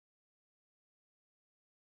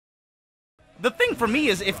the thing for me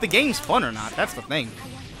is if the game's fun or not. That's the thing.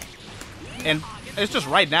 And it's just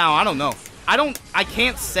right now, I don't know. I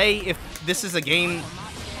can't say if this is a game.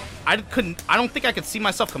 I don't think I could see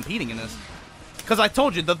myself competing in this. Because I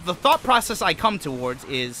told you, the thought process I come towards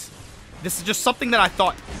is, this is just something that I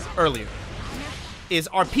thought earlier, is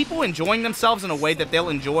are people enjoying themselves in a way that they'll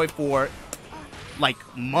enjoy for, like,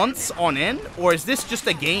 months on end? Or is this just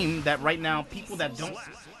a game that right now, people that don't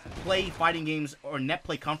play fighting games or net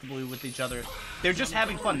play comfortably with each other, they're just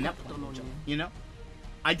having fun net playing with each other, you know?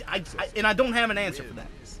 And I don't have an answer for that.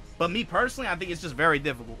 But me personally, I think it's just very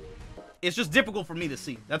difficult. It's just difficult for me to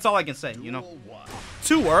see. That's all I can say, you know?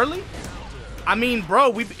 Too early? I mean,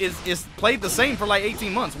 bro, it's played the same for like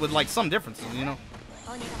 18 months with like some differences, you know?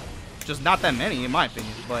 Just not that many, in my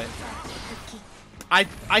opinion, but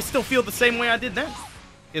I still feel the same way I did then,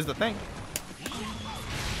 is the thing.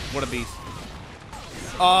 What a beast.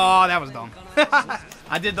 Oh, that was dumb.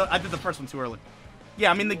 I did the first one too early.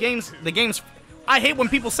 Yeah, I mean, the game's, I hate when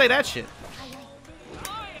people say that shit.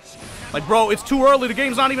 Like, bro, it's too early, the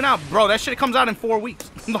game's not even out. Bro, that shit comes out in 4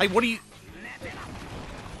 weeks. Like, what do you...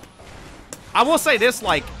 I will say this,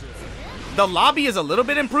 like, the lobby is a little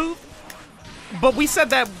bit improved, but we said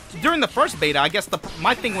that during the first beta. I guess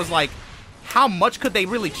my thing was, like, how much could they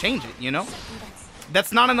really change it, you know?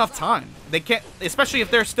 That's not enough time. They can't, especially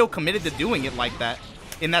if they're still committed to doing it like that,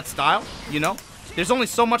 in that style, you know? There's only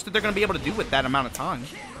so much that they're going to be able to do with that amount of time.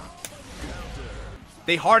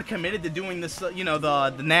 They hard committed to doing this, you know, the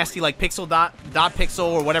nasty, like, pixel dot pixel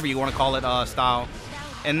or whatever you want to call it style.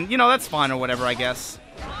 And, you know, that's fine or whatever, I guess.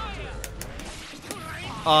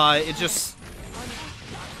 It just...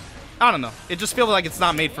 I don't know. It just feels like it's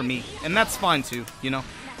not made for me. And that's fine, too, you know?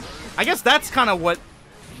 I guess that's kind of what,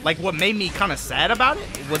 like, what made me kind of sad about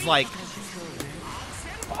it. It was like...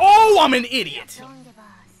 Oh, I'm an idiot!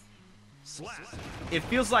 It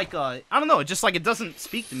feels like, I don't know, it just like it doesn't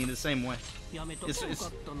speak to me the same way.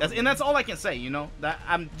 And that's all I can say, you know? That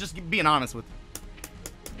I'm just being honest with you.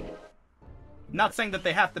 Not saying that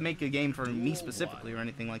they have to make a game for me specifically or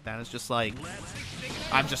anything like that. It's just like,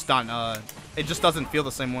 I've just done, it just doesn't feel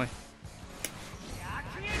the same way.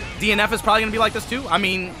 DNF is probably going to be like this too. I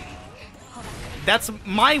mean, that's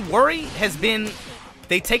my worry has been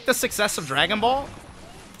they take the success of Dragon Ball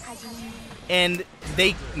and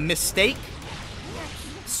they mistake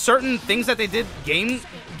certain things that they did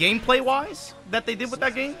gameplay-wise that they did with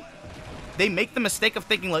that game. They make the mistake of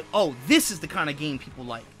thinking like, oh, this is the kind of game people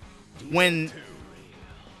like. When,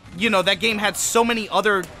 you know, that game had so many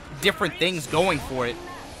other different things going for it.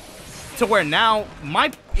 To where now,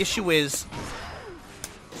 my issue is,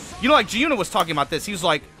 you know, like Giuna was talking about this. He was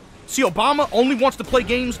like, see, Obama only wants to play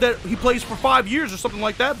games that he plays for 5 years or something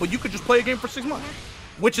like that, but you could just play a game for 6 months.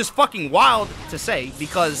 Which is fucking wild to say,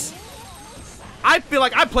 because I feel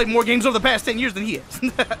like I played more games over the past 10 years than he has.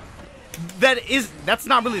 That's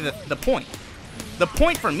not really the point. The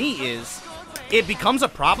point for me is, it becomes a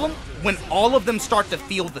problem when all of them start to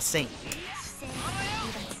feel the same.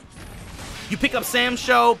 You pick up Sam's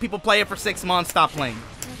Show, people play it for 6 months, stop playing.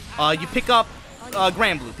 You pick up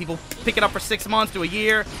Grand Blue, people pick it up for 6 months to a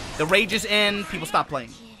year, the rages end, people stop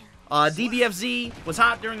playing. DBFZ was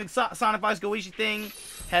hot during the Sonic Vice Goichi thing,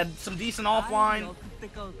 had some decent offline,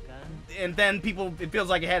 and then it feels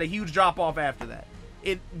like it had a huge drop off after that.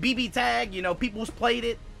 BB Tag, you know, people played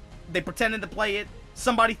it, they pretended to play it,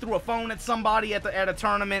 somebody threw a phone at somebody at a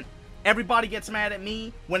tournament, everybody gets mad at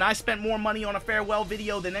me when I spent more money on a farewell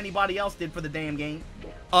video than anybody else did for the damn game,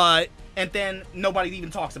 and then nobody even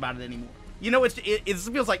talks about it anymore. You know, it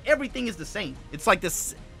feels like everything is the same. It's like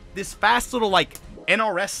this fast little, like,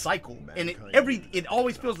 NRS cycle, and it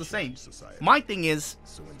always feels the same. My thing is,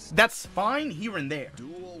 that's fine here and there.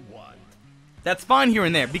 That's fine here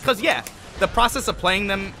and there, because yeah, the process of playing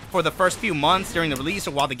them for the first few months during the release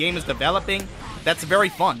or while the game is developing, that's very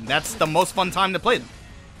fun. That's the most fun time to play them.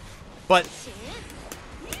 But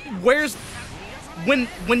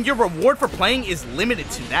when your reward for playing is limited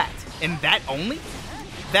to that, and that only,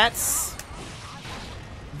 that's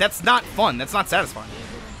not fun. That's not satisfying.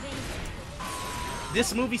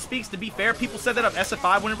 This movie speaks, to be fair, people said that of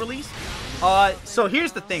SF5 when it released. So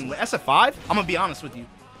here's the thing, with SF5, I'm gonna be honest with you.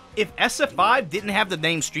 If SF5 didn't have the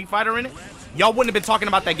name Street Fighter in it, y'all wouldn't have been talking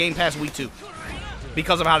about that game past week 2.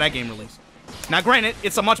 Because of how that game released. Now granted,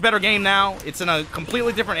 it's a much better game now, it's in a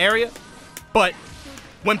completely different area, but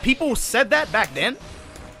when people said that back then,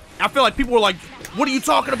 I feel like people were like, what are you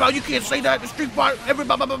talking about? You can't say that, the Street Fighter,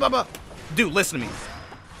 everybody, blah, blah, blah, blah. Dude, listen to me.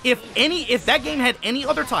 If that game had any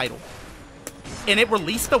other title, and it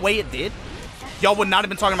released the way it did, y'all would not have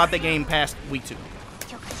been talking about that game past week 2.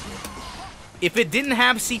 If it didn't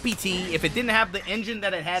have CPT, if it didn't have the engine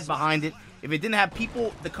that it had behind it, if it didn't have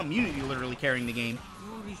people, the community literally carrying the game,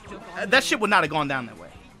 that shit would not have gone down that way,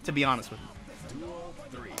 to be honest with you.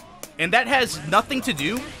 And that has nothing to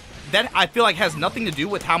do, that I feel like has nothing to do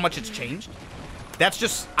with how much it's changed. That's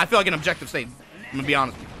just, I feel like an objective statement. I'm gonna be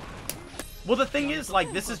honest with you. Well, the thing is,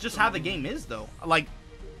 like, this is just how the game is, though. Like,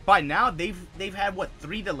 by now, they've had, what,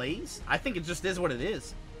 3 delays? I think it just is what it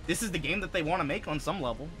is. This is the game that they want to make on some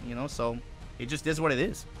level, you know, so it just is what it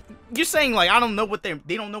is. You're saying, like, I don't know what they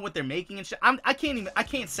don't know what they're making and shit. I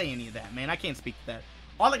can't say any of that, man. I can't speak to that.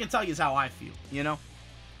 All I can tell you is how I feel, you know?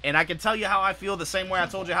 And I can tell you how I feel the same way I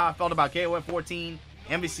told you how I felt about KoF 14,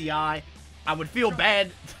 MVCI. I would feel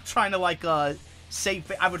bad trying to, like, say,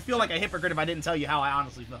 I would feel like a hypocrite if I didn't tell you how I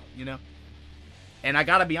honestly felt, you know? And I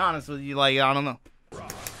gotta be honest with you, like, I don't know.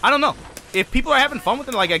 I don't know. If people are having fun with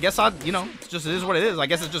it, like, I guess you know, it is what it is. I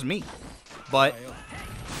guess it's just me. But,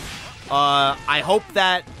 I hope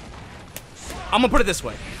that, I'm gonna put it this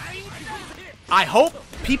way. I hope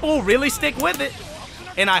people really stick with it.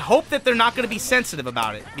 And I hope that they're not gonna be sensitive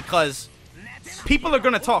about it. Because people are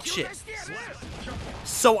gonna talk shit.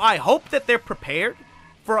 So I hope that they're prepared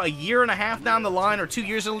for a year and a half down the line, or 2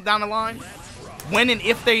 years down the line, when and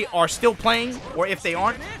if they are still playing, or if they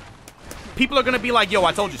aren't, people are gonna be like, yo,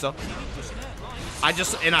 I told you so. I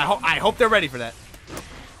hope they're ready for that.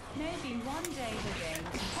 Maybe one day the game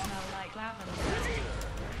can smell like lavender.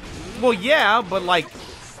 Well, yeah, but like,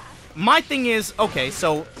 my thing is, okay,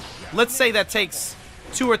 so let's say that takes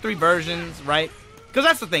 2 or 3 versions, right? Because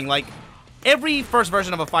that's the thing, like, every first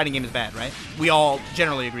version of a fighting game is bad, right? We all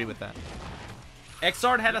generally agree with that.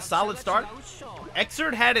 Xrd had a solid start.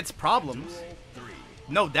 Xrd had its problems,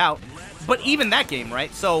 no doubt. But even that game,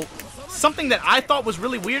 right? So, something that I thought was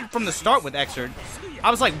really weird from the start with Xrd,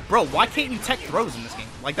 I was like, bro, why can't you tech throws in this game?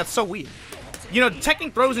 Like, that's so weird. You know,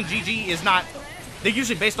 teching throws in GG is not, they're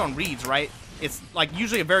usually based on reads, right? It's, like,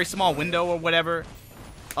 usually a very small window or whatever.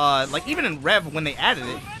 Like, even in Rev, when they added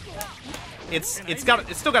it, it's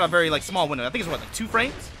still got a very, like, small window. I think it's, what, like 2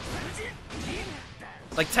 frames?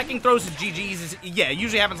 Like, teching throws in GGs is, yeah, it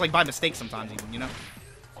usually happens, like, by mistake sometimes even, you know?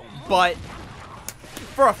 But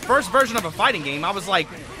for a first version of a fighting game, I was like,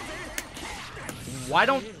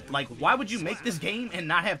 why would you make this game and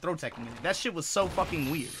not have throw teching in it? That shit was so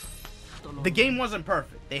fucking weird. The game wasn't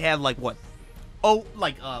perfect. They had, like, what? Oh,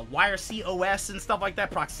 like, YRC OS and stuff like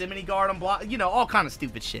that, proximity guard and block, you know, all kind of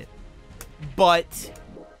stupid shit. But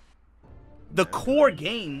the core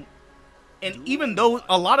game, and even though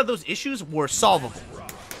a lot of those issues were solvable,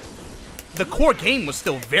 the core game was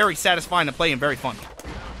still very satisfying to play and very fun.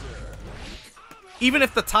 Even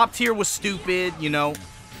if the top tier was stupid, you know.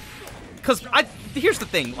 Because here's the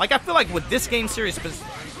thing. Like, I feel like with this game series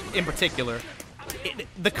in particular,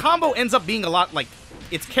 the combo ends up being a lot, like,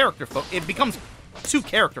 it's it becomes too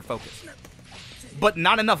character focused. But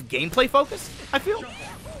not enough gameplay focused, I feel.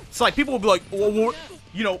 So, like, people will be like, well,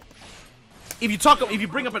 you know, if you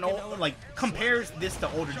bring up an old, like, compares this to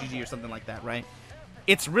older GG or something like that, right?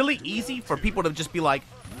 It's really easy for people to just be like,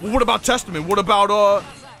 well, what about Testament? What about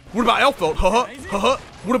Elfeld?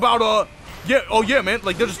 What about, yeah, oh yeah, man.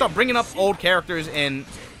 Like, they'll just start bringing up old characters and,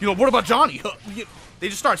 you know, what about Johnny? They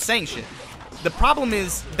just start saying shit. The problem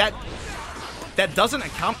is that doesn't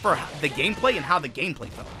account for the gameplay and how the gameplay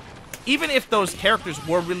felt. Even if those characters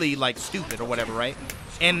were really, like, stupid or whatever, right?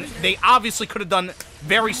 And they obviously could have done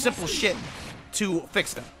very simple shit to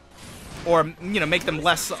fix them. Or, you know, make them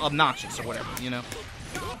less obnoxious or whatever, you know?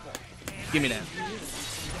 Give me that.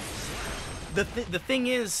 The thing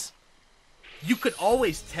is, you could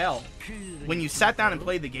always tell when you sat down and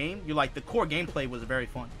played the game, you're like, the core gameplay was very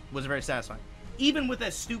fun, was very satisfying. Even with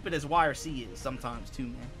as stupid as YRC is sometimes too,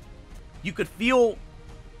 man. You could feel,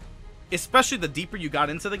 especially the deeper you got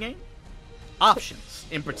into the game, options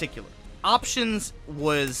in particular. Options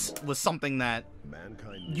was something that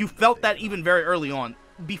you felt that even very early on.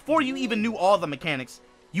 Before you even knew all the mechanics,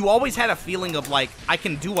 you always had a feeling of, like, I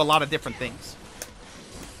can do a lot of different things.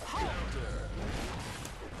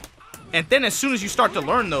 And then as soon as you start to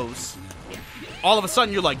learn those, all of a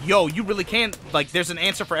sudden you're like, yo, you really can, like, there's an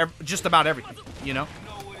answer for just about everything, you know?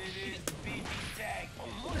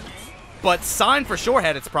 But Sign for sure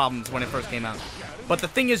had its problems when it first came out. But the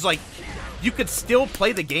thing is, like, you could still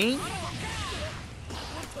play the game.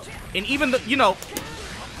 And even, you know,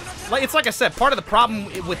 like, it's like I said, part of the problem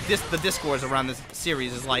with the discourse around this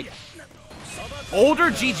series is, like,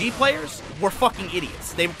 older GG players were fucking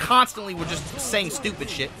idiots. They constantly were just saying stupid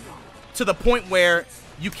shit to the point where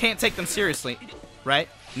you can't take them seriously, right?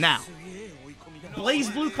 Now,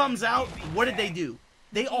 BlazBlue comes out, what did they do?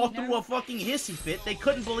 They all threw a fucking hissy fit. They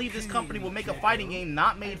couldn't believe this company would make a fighting game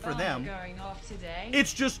not made for them.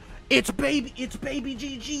 It's just, it's baby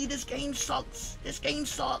GG. This game sucks. This game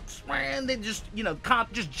sucks, man. They just, you know,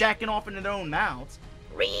 just jacking off into their own mouths.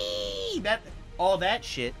 All that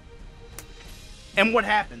shit. And what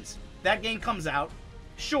happens? That game comes out.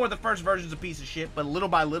 Sure, the first version's a piece of shit, but little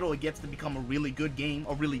by little it gets to become a really good game,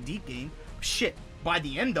 a really deep game. Shit, by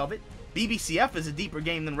the end of it, BBCF is a deeper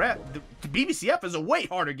game than Rev. The BBCF is a way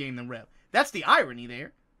harder game than Rev. That's the irony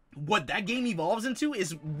there. What that game evolves into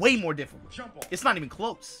is way more difficult. It's not even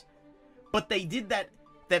close. But they did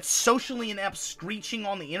that socially inept screeching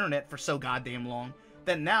on the internet for so goddamn long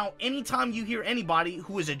that now anytime you hear anybody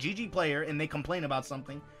who is a GG player and they complain about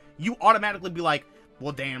something, you automatically be like,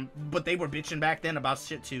 well, damn, but they were bitching back then about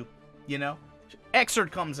shit too, you know?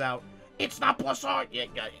 Xrd comes out. It's not plus art.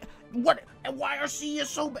 What? And YRC is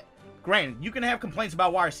so bad. Granted, you can have complaints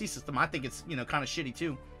about YRC system. I think it's, you know, kind of shitty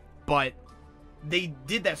too. But they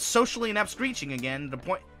did that socially inept screeching again. The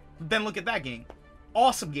point. Then look at that game.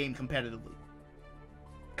 Awesome game competitively.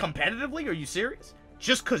 Competitively? Are you serious?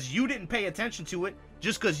 Just because you didn't pay attention to it,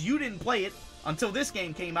 just because you didn't play it until this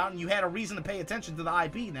game came out and you had a reason to pay attention to the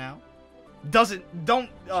IP now, don't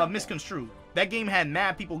misconstrue. That game had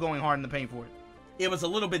mad people going hard in the paint for it. It was a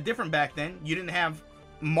little bit different back then. You didn't have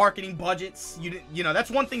marketing budgets. You know, that's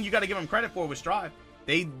one thing you got to give them credit for with Strive.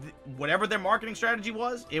 Whatever their marketing strategy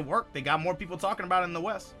was, it worked. They got more people talking about it in the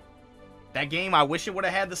West. That game, I wish it would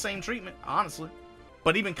have had the same treatment, honestly.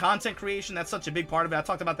 But even content creation, that's such a big part of it. I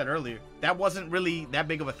talked about that earlier. That wasn't really that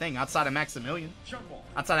big of a thing outside of Maximilian.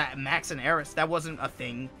 Outside of Max and Eris, that wasn't a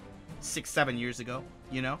thing 6-7 years ago,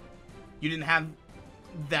 you know? You didn't have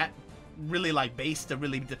that really, like, base to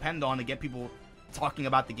really depend on to get people talking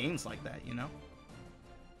about the games like that, you know?